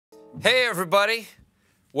Hey, everybody.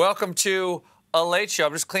 Welcome to A Late Show.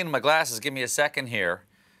 I'm just cleaning my glasses. Give me a second here.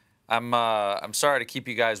 I'm sorry to keep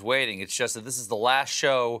you guys waiting. It's just that this is the last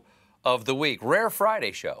show of the week. Rare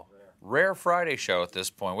Friday show. Rare Friday show at this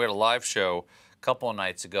point. We had a live show a couple of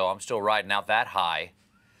nights ago. I'm still riding out that high.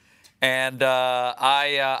 And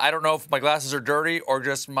I don't know if my glasses are dirty or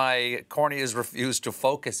just my corneas refuse to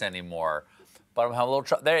focus anymore. But I'm having a little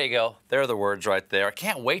trouble. There you go. There are the words right there. I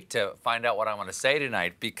can't wait to find out what I'm going to say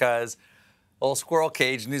tonight because little squirrel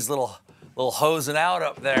cage and these little hosing out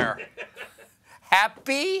up there.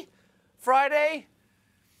 Happy Friday?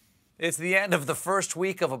 It's the end of the first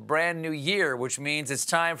week of a brand new year, which means it's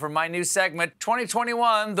time for my new segment,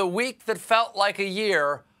 2021, the week that felt like a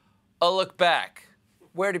year, a look back.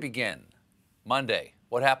 Where to begin? Monday.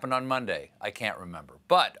 What happened on Monday? I can't remember.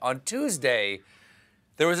 But on Tuesday,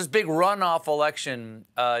 there was this big runoff election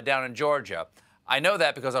down in Georgia. I know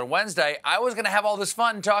that because on Wednesday, I was going to have all this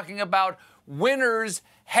fun talking about winners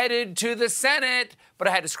headed to the Senate, but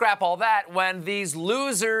I had to scrap all that when these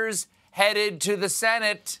losers headed to the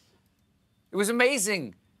Senate. It was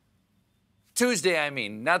amazing. Tuesday, I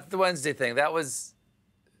mean, not the Wednesday thing. That was,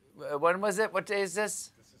 when was it? What day is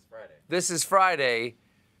this? This is Friday. This is Friday.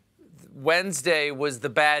 Wednesday was the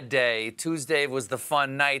bad day. Tuesday was the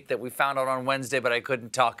fun night that we found out on Wednesday, but I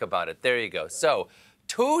couldn't talk about it. There you go. So,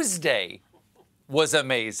 Tuesday was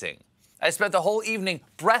amazing. I spent the whole evening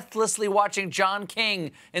breathlessly watching John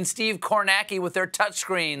King and Steve Kornacki with their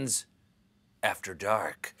touchscreens after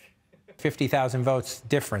dark. 50,000 votes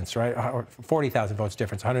difference, right? Or 40,000 votes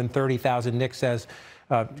difference. 130,000, Nick says.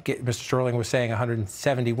 Mr. Sterling was saying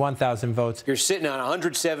 171,000 votes. You're sitting on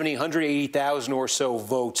 170, 180,000 or so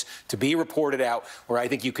votes to be reported out, where I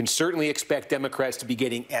think you can certainly expect Democrats to be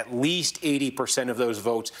getting at least 80% of those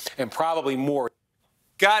votes and probably more.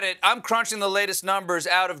 Got it. I'm crunching the latest numbers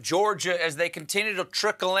out of Georgia as they continue to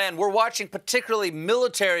trickle in. We're watching particularly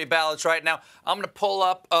military ballots right now. I'm going to pull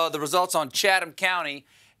up the results on Chatham County,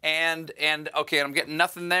 and okay, I'm getting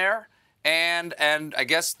nothing there. And I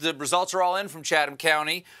guess the results are all in from Chatham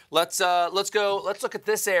County. Let's go. Let's look at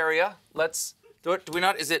this area. Let's do it. Do we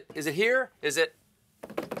not? Is it here? Is it?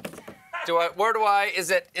 Where do I?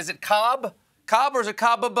 Is it Cobb? Cobb or is it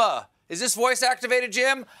Cobb-a-ba? Is this voice activated,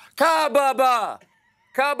 Jim? Cobb-a-ba.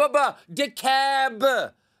 Cobb-a-ba.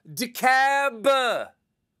 DeKalb. DeKalb.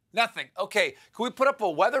 Nothing. Okay. Can we put up a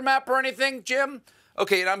weather map or anything, Jim?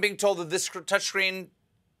 Okay. And I'm being told that this touchscreen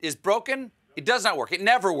is broken. It does not work. It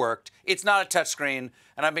never worked. It's not a touchscreen,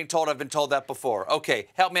 and I've been told that before. Okay,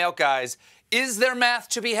 help me out, guys. Is there math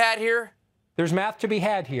to be had here? There's math to be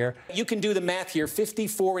had here. You can do the math here.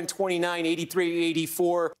 54 and 29, 83,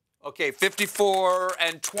 84. Okay, 54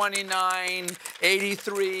 and 29,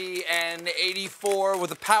 83 and 84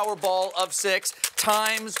 with a Powerball of 6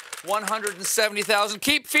 times 170,000.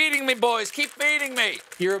 Keep feeding me, boys. Keep feeding me.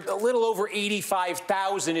 You're a little over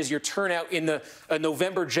 85,000 is your turnout in the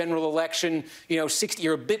November general election. You know,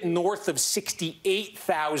 you're a bit north of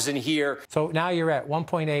 68,000 here. So now you're at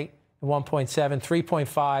 1.8, 1.7,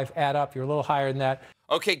 3.5. Add up. You're a little higher than that.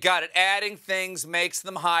 Okay, got it. Adding things makes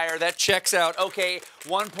them higher. That checks out. Okay,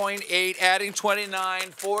 1.8, adding 29,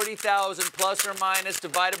 40,000 plus or minus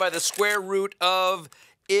divided by the square root of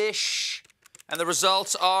ish. And the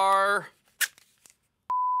results are,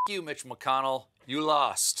 you, Mitch McConnell. You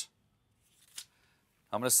lost.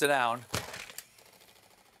 I'm going to sit down.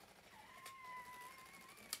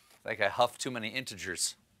 I think I huffed too many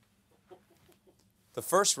integers. The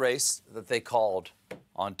first race that they called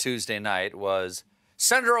on Tuesday night was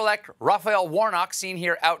Senator-elect Raphael Warnock, seen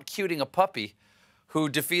here out cuting a puppy, who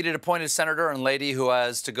defeated appointed senator and lady who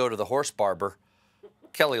has to go to the horse barber,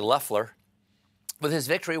 Kelly Loeffler. With his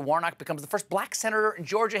victory, Warnock becomes the first black senator in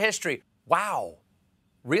Georgia history. Wow.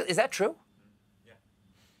 Really? Is that true? Yeah.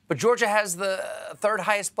 But Georgia has the third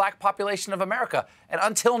highest black population of America. And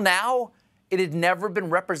until now, it had never been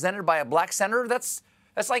represented by a black senator. That's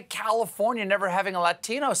like California never having a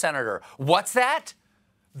Latino senator. What's that?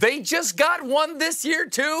 They just got one this year,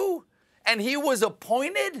 too? And he was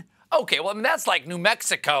appointed? Okay, well, I mean, that's like New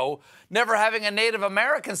Mexico never having a Native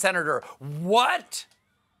American senator. What?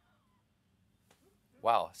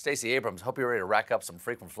 Wow, Stacey Abrams, hope you're ready to rack up some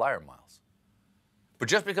frequent flyer miles. But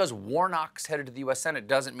just because Warnock's headed to the U.S. Senate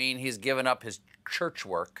doesn't mean he's given up his church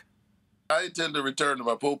work. I intend to return to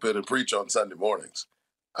my pulpit and preach on Sunday mornings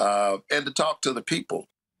and to talk to the people.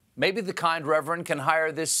 Maybe the kind reverend can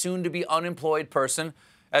hire this soon-to-be unemployed person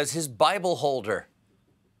as his Bible holder.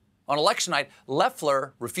 On election night,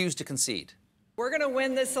 Loeffler refused to concede. We're going to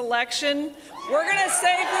win this election. We're going to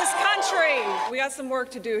save this country. We got some work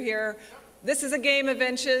to do here. This is a game of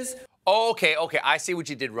inches. Okay, I see what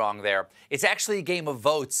you did wrong there. It's actually a game of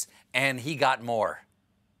votes, and he got more.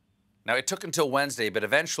 Now, it took until Wednesday, but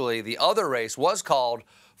eventually the other race was called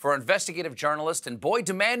for investigative journalist and boy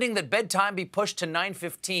demanding that bedtime be pushed to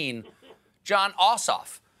 9:15, John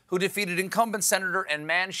Ossoff, who defeated incumbent senator and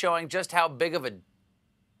man showing just how big of a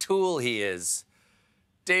tool he is,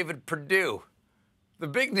 David Perdue. The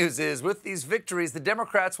big news is, with these victories, the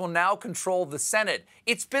Democrats will now control the Senate.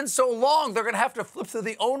 It's been so long, they're going to have to flip through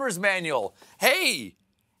the owner's manual. Hey,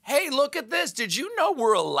 look at this. Did you know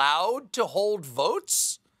we're allowed to hold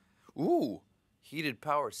votes? Ooh, heated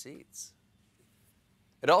power seats.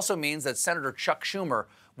 It also means that Senator Chuck Schumer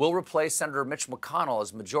will replace Senator Mitch McConnell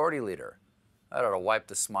as majority leader. That ought to wipe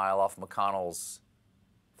the smile off McConnell's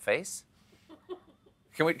face.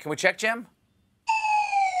 Can we check, Jim?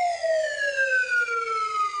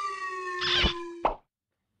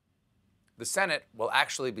 The Senate will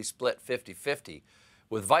actually be split 50-50,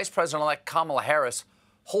 with Vice President-elect Kamala Harris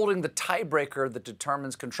holding the tiebreaker that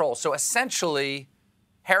determines control. So essentially,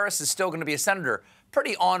 Harris is still going to be a senator.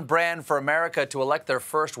 Pretty on brand for America to elect their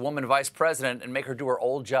first woman vice president and make her do her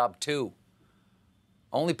old job, too.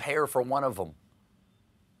 Only pay her for one of them.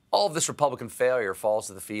 All of this Republican failure falls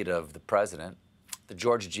to the feet of the president. The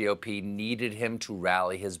Georgia GOP needed him to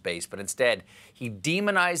rally his base, but instead, he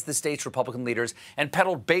demonized the state's Republican leaders and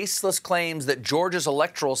peddled baseless claims that Georgia's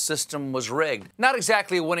electoral system was rigged. Not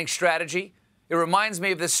exactly a winning strategy. It reminds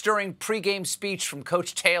me of this stirring pregame speech from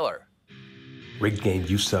Coach Taylor. Rigged game,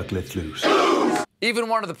 you suck, let's lose. Even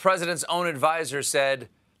one of the president's own advisors said,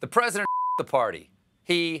 the president the party.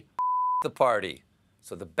 He the party.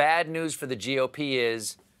 So the bad news for the GOP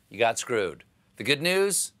is you got screwed. The good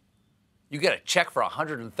news? You get a check for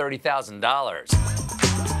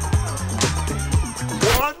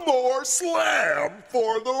 $130,000. One more slam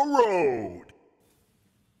for the road.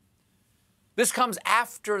 This comes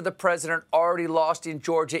after the president already lost in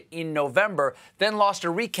Georgia in November, then lost a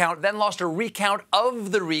recount, then lost a recount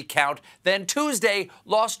of the recount, then Tuesday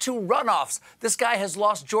lost 2 runoffs. This guy has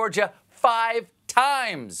lost Georgia 5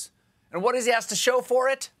 times. And what does he have to show for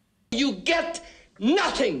it? You get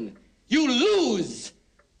nothing. You lose.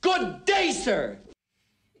 Good day, sir.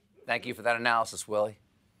 Thank you for that analysis, Willie.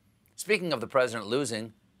 Speaking of the president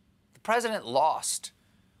losing, the president lost,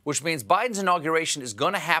 which means Biden's inauguration is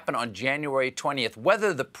going to happen on January 20th,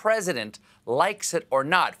 whether the president likes it or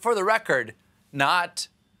not. For the record, not.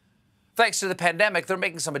 Thanks to the pandemic, they're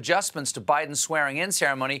making some adjustments to Biden's swearing-in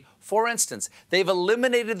ceremony. For instance, they've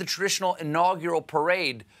eliminated the traditional inaugural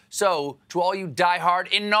parade. So, to all you die-hard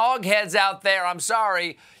inaug heads out there, I'm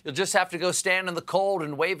sorry, you'll just have to go stand in the cold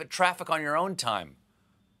and wave at traffic on your own time.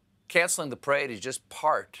 Canceling the parade is just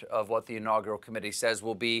part of what the inaugural committee says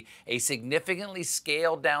will be a significantly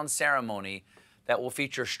scaled-down ceremony that will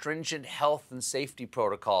feature stringent health and safety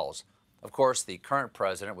protocols. Of course, the current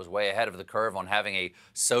president was way ahead of the curve on having a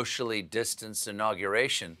socially distanced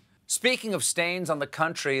inauguration. Speaking of stains on the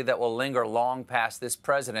country that will linger long past this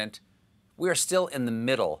president, we are still in the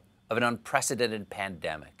middle of an unprecedented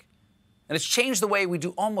pandemic. And it's changed the way we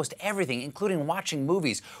do almost everything, including watching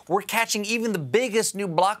movies. We're catching even the biggest new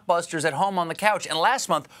blockbusters at home on the couch. And last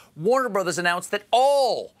month, Warner Brothers announced that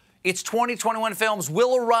all its 2021 films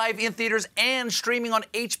will arrive in theaters and streaming on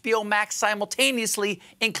HBO Max simultaneously,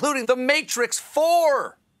 including The Matrix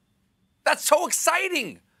 4. That's so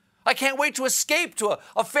exciting. I can't wait to escape to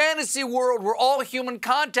a fantasy world where all human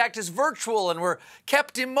contact is virtual and we're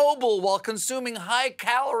kept immobile while consuming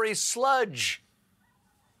high-calorie sludge.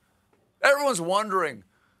 Everyone's wondering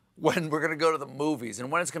when we're going to go to the movies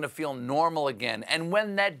and when it's going to feel normal again. And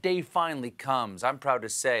when that day finally comes, I'm proud to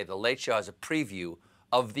say The Late Show has a preview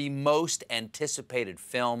of the most anticipated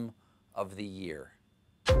film of the year.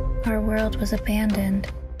 Our world was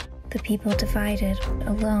abandoned, the people divided,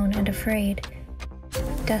 alone and afraid,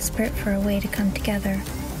 desperate for a way to come together,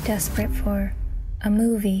 desperate for a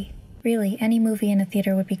movie. Really, any movie in a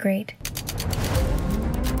theater would be great.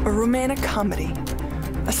 A romantic comedy,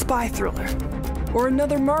 a spy thriller, or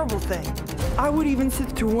another Marvel thing. I would even sit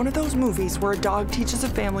through one of those movies where a dog teaches a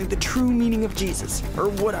family the true meaning of Jesus, or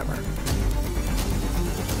whatever.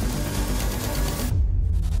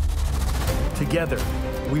 Together,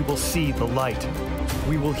 we will see the light.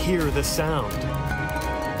 We will hear the sound.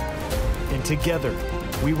 And together,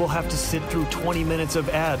 we will have to sit through 20 minutes of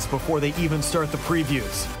ads before they even start the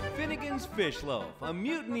previews. Finnegan's Fish Loaf, a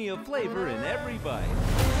mutiny of flavor in every bite.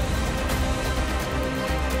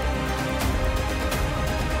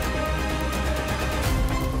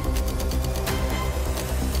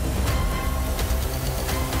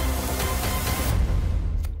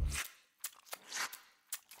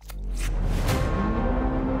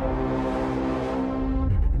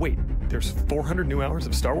 Wait, there's 400 new hours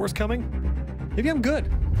of Star Wars coming? Maybe I'm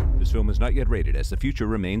good. This film is not yet rated, as the future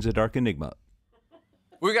remains a dark enigma.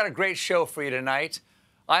 We've got a great show for you tonight.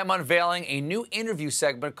 I'm unveiling a new interview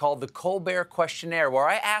segment called the Colbert Questionnaire, where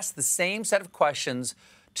I ask the same set of questions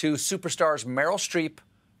to superstars Meryl Streep,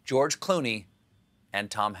 George Clooney,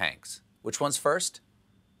 and Tom Hanks. Which one's first?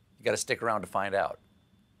 You got to stick around to find out.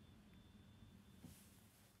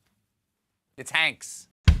 It's Hanks.